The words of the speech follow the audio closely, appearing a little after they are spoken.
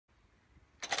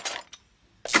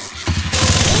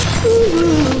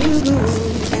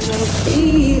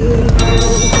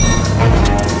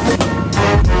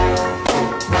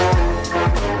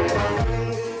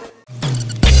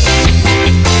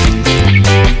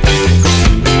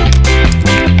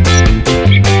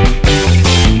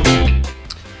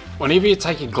Whenever you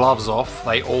take your gloves off,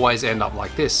 they always end up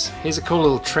like this. Here's a cool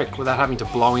little trick without having to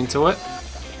blow into it.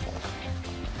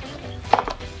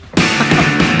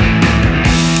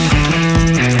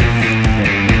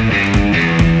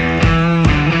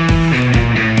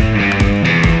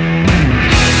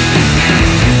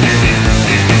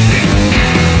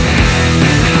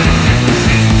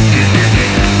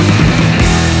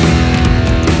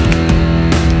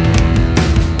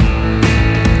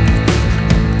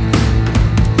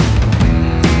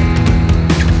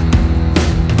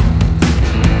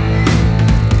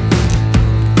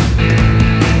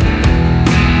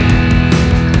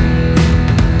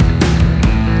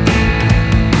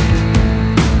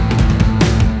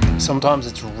 Sometimes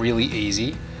it's really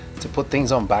easy to put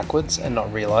things on backwards and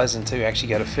not realize until you actually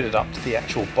get it fitted up to the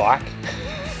actual bike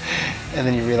and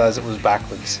then you realize it was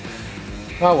backwards.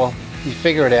 Oh well, you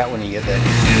figure it out when you get there.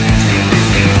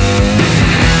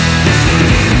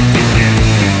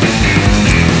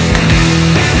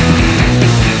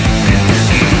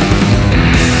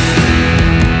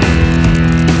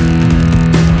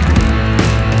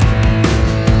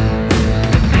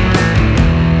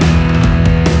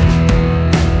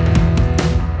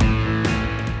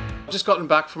 Just gotten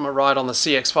back from a ride on the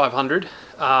CX500.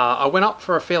 I went up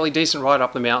for a fairly decent ride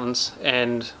up the mountains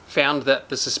and found that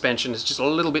the suspension is just a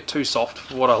little bit too soft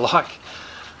for what I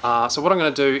like. So what I'm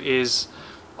going to do is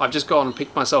I've just gone and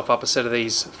picked myself up a set of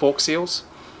these fork seals.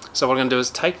 So what I'm going to do is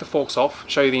take the forks off,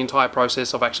 show you the entire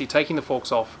process of actually taking the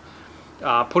forks off,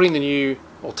 putting the new,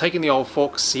 or taking the old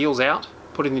fork seals out,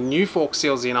 putting the new fork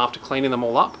seals in after cleaning them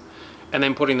all up, and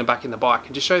then putting them back in the bike,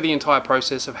 and just show the entire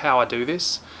process of how I do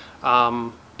this.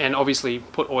 And obviously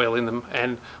put oil in them,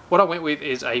 and what I went with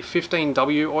is a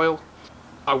 15W oil.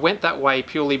 I went that way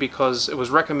purely because it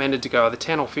was recommended to go either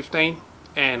 10 or 15,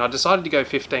 and I decided to go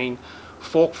 15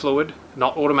 fork fluid,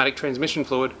 not automatic transmission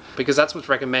fluid, because that's what's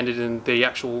recommended in the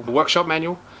actual workshop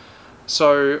manual.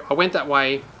 So I went that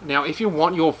way. Now if you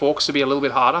want your forks to be a little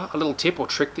bit harder, a little tip or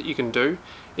trick that you can do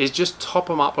is just top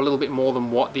them up a little bit more than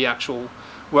what the actual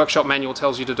workshop manual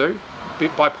tells you to do.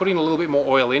 By putting a little bit more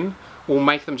oil in, will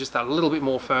make them just that little bit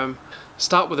more firm.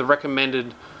 Start with a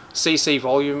recommended cc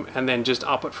volume and then just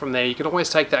up it from there. You can always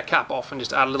take that cap off and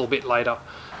just add a little bit later.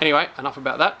 Anyway, enough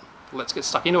about that. Let's get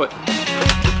stuck into it.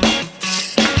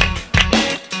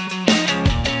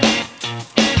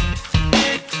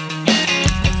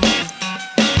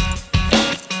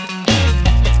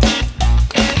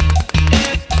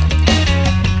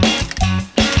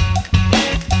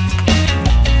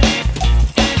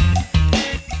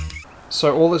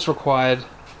 So all that's required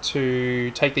to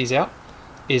take these out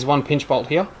is one pinch bolt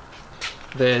here.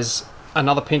 There's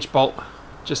another pinch bolt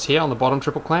just here on the bottom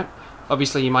triple clamp.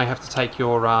 Obviously you may have to take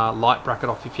your light bracket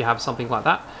off if you have something like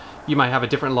that. You may have a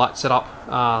different light set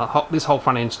up. This whole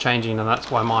front end's changing, and that's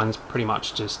why mine's pretty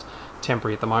much just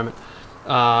temporary at the moment.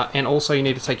 And also you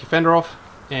need to take your fender off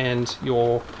and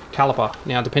your caliper.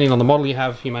 Now depending on the model you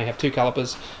have, you may have two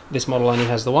calipers. This model only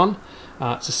has the one.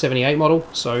 It's a 78 model,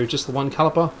 so just the one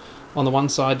caliper on the one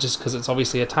side, just because it's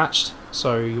obviously attached,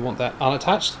 so you want that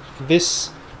unattached. This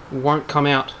won't come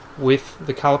out with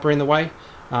the caliper in the way.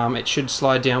 It should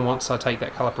slide down once I take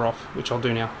that caliper off, which I'll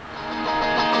do now.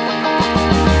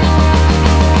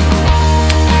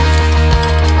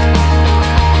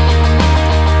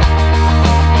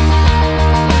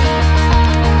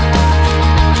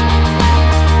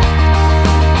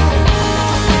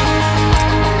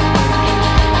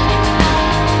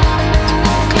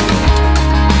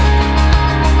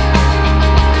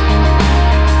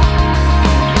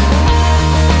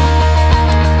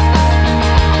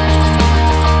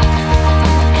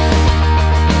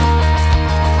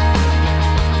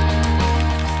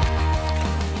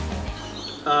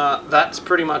 That's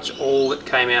pretty much all that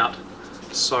came out.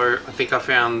 So I think I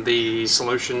found the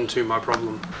solution to my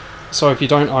problem. So if you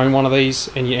don't own one of these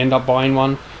and you end up buying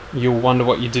one, you'll wonder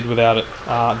what you did without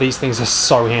it. These things are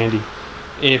so handy.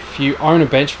 If you own a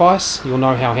bench vise, you'll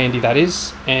know how handy that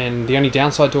is, and the only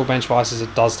downside to a bench vise is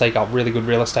it does take up really good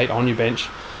real estate on your bench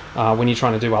when you're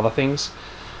trying to do other things.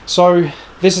 So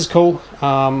this is cool.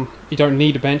 You don't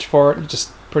need a bench for it. You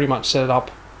just pretty much set it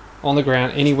up on the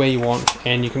ground anywhere you want,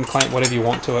 and you can clamp whatever you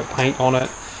want to it, paint on it,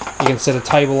 you can set a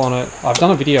table on it. I've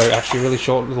done a video, actually a really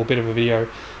short little bit of a video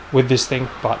with this thing,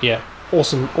 but yeah,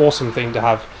 awesome thing to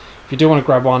have. If you do want to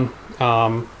grab one, you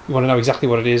want to know exactly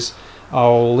what it is,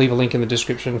 I'll leave a link in the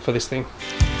description for this thing.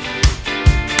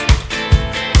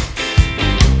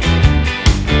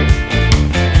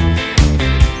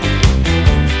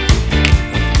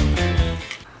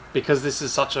 Because this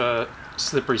is such a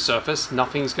slippery surface,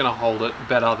 nothing's going to hold it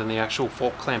better than the actual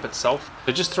fork clamp itself.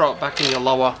 So just throw it back in your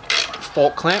lower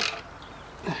fork clamp,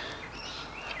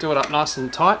 do it up nice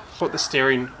and tight, put the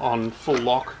steering on full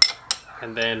lock,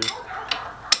 and then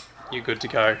you're good to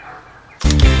go.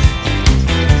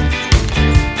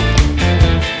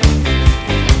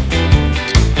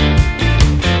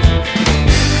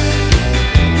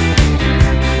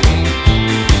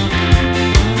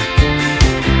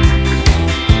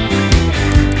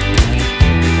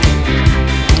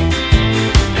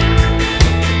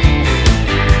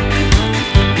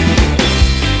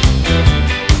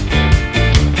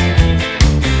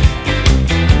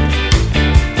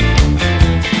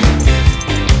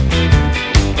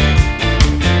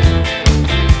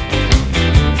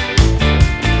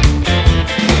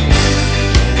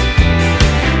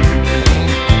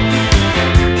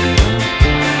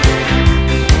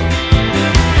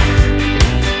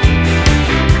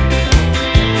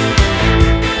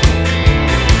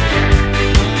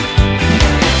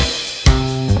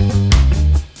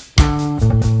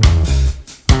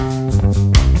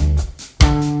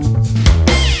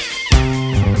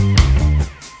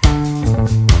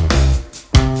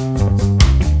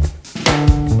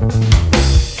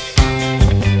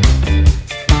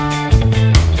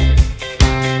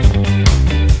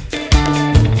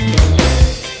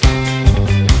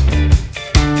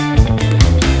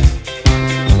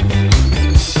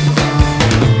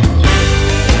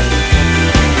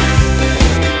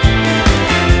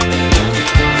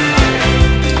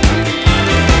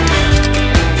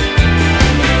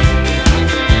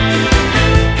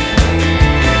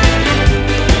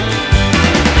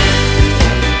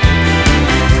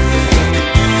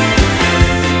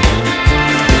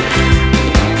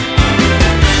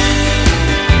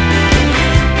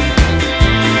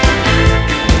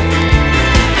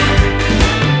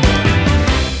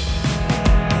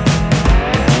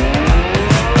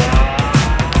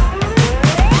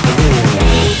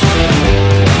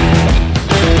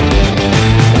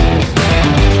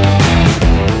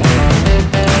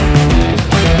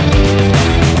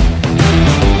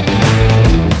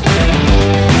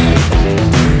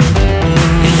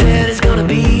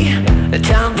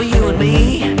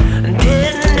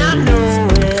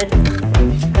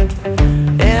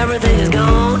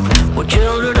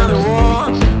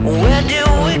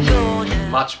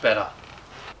 Much better.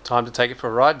 Time to take it for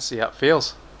a ride and see how it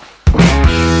feels.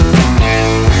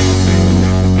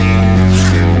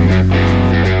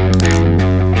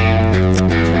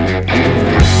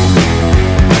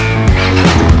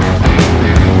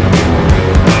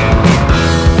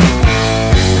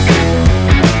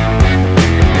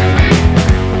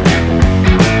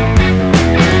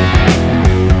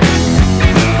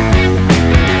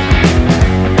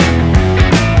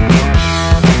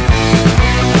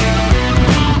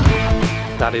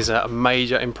 That is a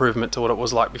major improvement to what it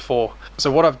was like before.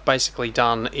 So what I've basically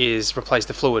done is replace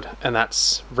the fluid, and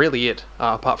that's really it,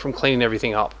 apart from cleaning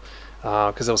everything up,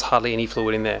 because there was hardly any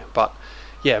fluid in there. But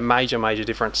yeah, major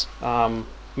difference.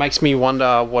 Makes me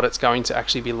wonder what it's going to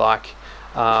actually be like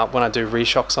when I do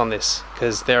reshocks on this,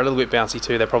 because they're a little bit bouncy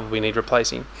too. They probably need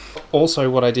replacing. Also,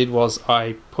 what I did was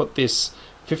I put this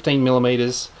 15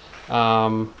 millimeters, you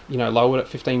know, lowered at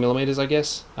 15 millimeters, I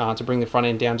guess, to bring the front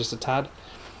end down just a tad.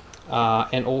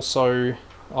 And also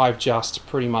I've just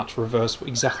pretty much reversed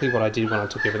exactly what I did when I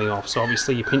took everything off. So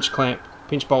obviously you pinch clamp,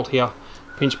 pinch bolt here,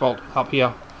 pinch bolt up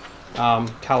here,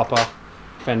 caliper,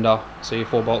 fender, so your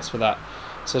 4 bolts for that.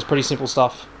 So it's pretty simple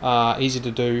stuff, easy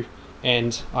to do,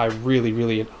 and I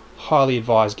really highly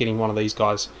advise getting one of these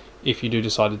guys if you do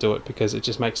decide to do it, because it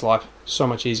just makes life so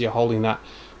much easier holding that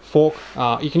fork.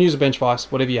 You can use a bench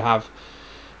vise, whatever you have.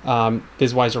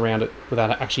 There's ways around it without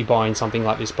actually buying something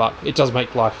like this, but it does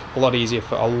make life a lot easier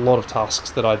for a lot of tasks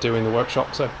that I do in the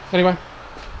workshop. So anyway,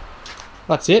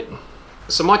 that's it.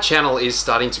 So my channel is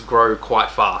starting to grow quite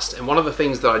fast, and one of the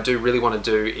things that I do really want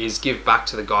to do is give back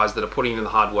to the guys that are putting in the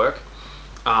hard work,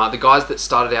 the guys that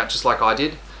started out just like I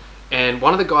did. And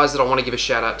one of the guys that I want to give a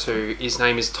shout out to, his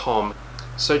name is Tom.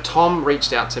 So Tom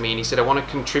reached out to me and he said, I want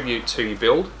to contribute to your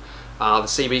build, the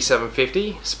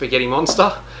CB750 Spaghetti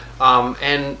Monster.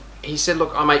 And he said,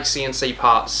 look, I make CNC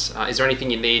parts, is there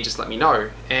anything you need, just let me know.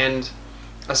 And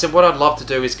I said, what I'd love to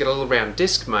do is get a little round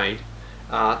disc made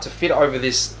to fit over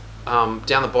this, down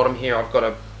the bottom here I've got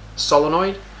a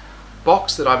solenoid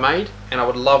box that I made, and I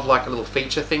would love like a little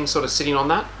feature thing sort of sitting on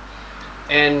that.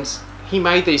 And he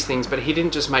made these things, but he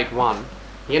didn't just make one.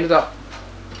 He ended up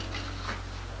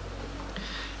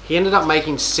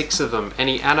making 6 of them, and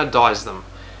he anodized them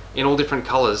in all different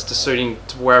colors to suiting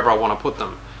to wherever I want to put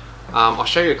them. I'll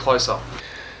show you a close-up.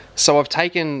 So I've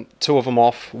taken 2 of them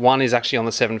off. One is actually on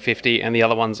the 750 and the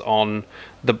other one's on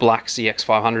the black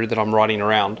CX500 that I'm riding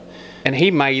around. And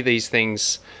he made these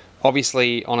things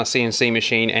obviously on a CNC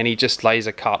machine, and he just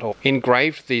laser cut or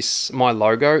engraved my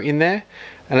logo in there,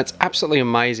 and it's absolutely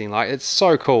amazing. Like, it's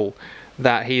so cool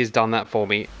that he has done that for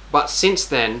me. But since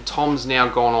then, Tom's now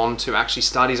gone on to actually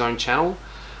start his own channel.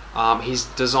 He's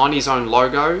designed his own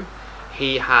logo.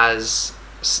 He's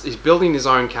building his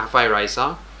own cafe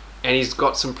racer, and he's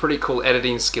got some pretty cool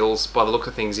editing skills by the look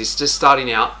of things. He's just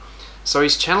starting out. So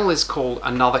his channel is called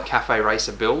Another Cafe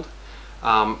Racer Build,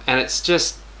 and it's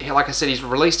just, like I said, he's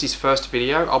released his first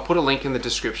video. I'll put a link in the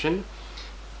description.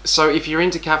 So if you're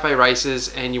into cafe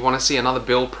races and you want to see another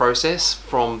build process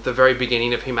from the very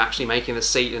beginning of him actually making the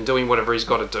seat and doing whatever he's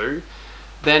got to do,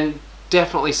 then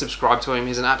definitely subscribe to him.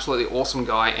 He's an absolutely awesome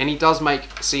guy, and he does make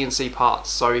CNC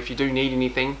parts. So if you do need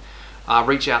anything,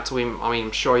 reach out to him. I mean,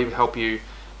 I'm sure he'll help you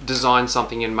design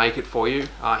something and make it for you.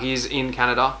 He's in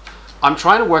Canada. I'm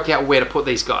trying to work out where to put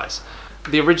these guys.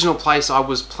 The original place I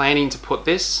was planning to put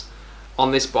this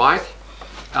on this bike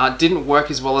didn't work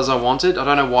as well as I wanted. I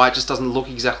don't know why, it just doesn't look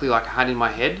exactly like I had in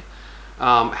my head.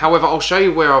 However, I'll show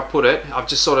you where I've put it. I've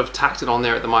just sort of tacked it on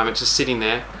there at the moment, just sitting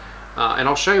there. And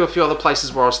I'll show you a few other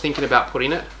places where I was thinking about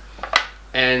putting it.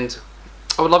 And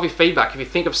I would love your feedback. If you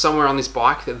think of somewhere on this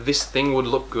bike that this thing would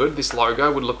look good, this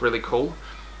logo would look really cool,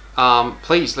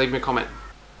 please leave me a comment.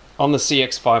 On the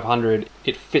CX500,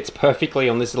 it fits perfectly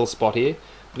on this little spot here.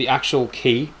 The actual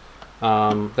key,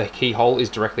 the keyhole is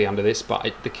directly under this,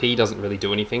 but the key doesn't really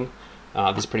do anything.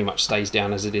 This pretty much stays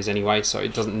down as it is anyway, so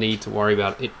it doesn't need to worry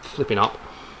about it flipping up.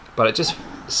 But it just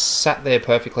sat there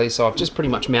perfectly, so I've just pretty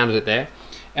much mounted it there.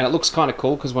 And it looks kind of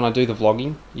cool because when I do the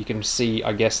vlogging, you can see,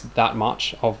 I guess, that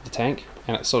much of the tank,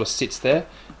 and it sort of sits there.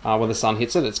 When the sun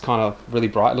hits it, it's kind of really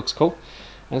bright, it looks cool.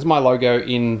 And it's my logo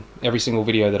in every single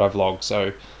video that I vlog,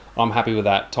 so I'm happy with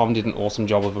that. Tom did an awesome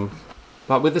job of them.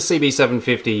 But with the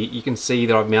CB750, you can see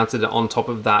that I've mounted it on top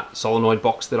of that solenoid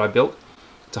box that I built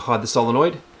to hide the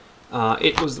solenoid.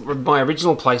 It was my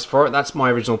original place for it. That's my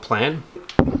original plan.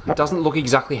 It doesn't look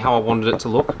exactly how I wanted it to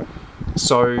look,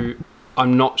 so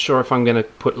I'm not sure if I'm going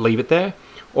to leave it there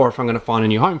or if I'm going to find a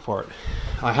new home for it.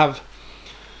 I have,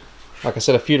 like I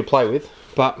said, a few to play with,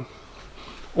 but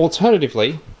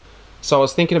alternatively, so I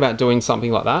was thinking about doing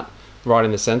something like that right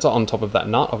in the center on top of that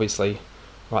nut, obviously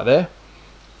right there.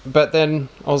 But then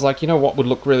I was like, you know what would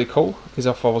look really cool is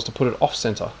if I was to put it off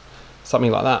center,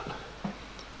 something like that.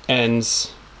 And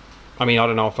I mean, I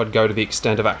don't know if I'd go to the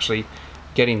extent of actually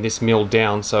getting this milled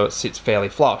down so it sits fairly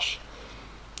flush.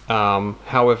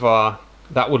 However,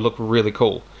 that would look really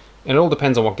cool. And it all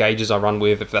depends on what gauges I run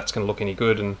with, if that's going to look any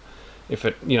good, and if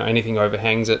it, you know, anything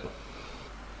overhangs it.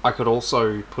 I could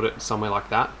also put it somewhere like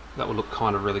that. That would look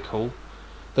kind of really cool.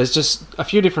 There's just a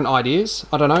few different ideas.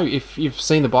 I don't know, if you've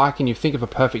seen the bike and you think of a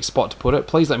perfect spot to put it,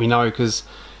 please let me know, because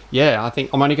yeah, I think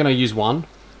I'm only going to use one.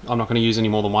 I'm not going to use any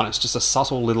more than one. It's just a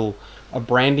subtle little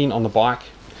branding on the bike,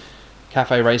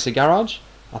 Cafe Racer Garage.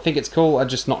 I think it's cool, I'm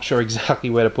just not sure exactly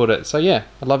where to put it. So yeah,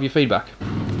 I'd love your feedback.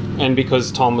 And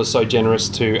because Tom was so generous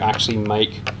to actually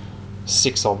make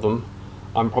 6 of them,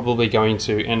 I'm probably going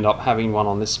to end up having one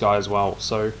on this guy as well.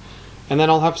 So, and then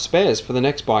I'll have spares for the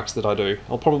next bikes that I do.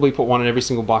 I'll probably put one in every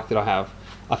single bike that I have.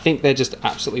 I think they're just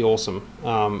absolutely awesome.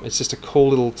 It's just a cool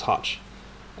little touch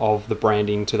of the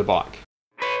branding to the bike.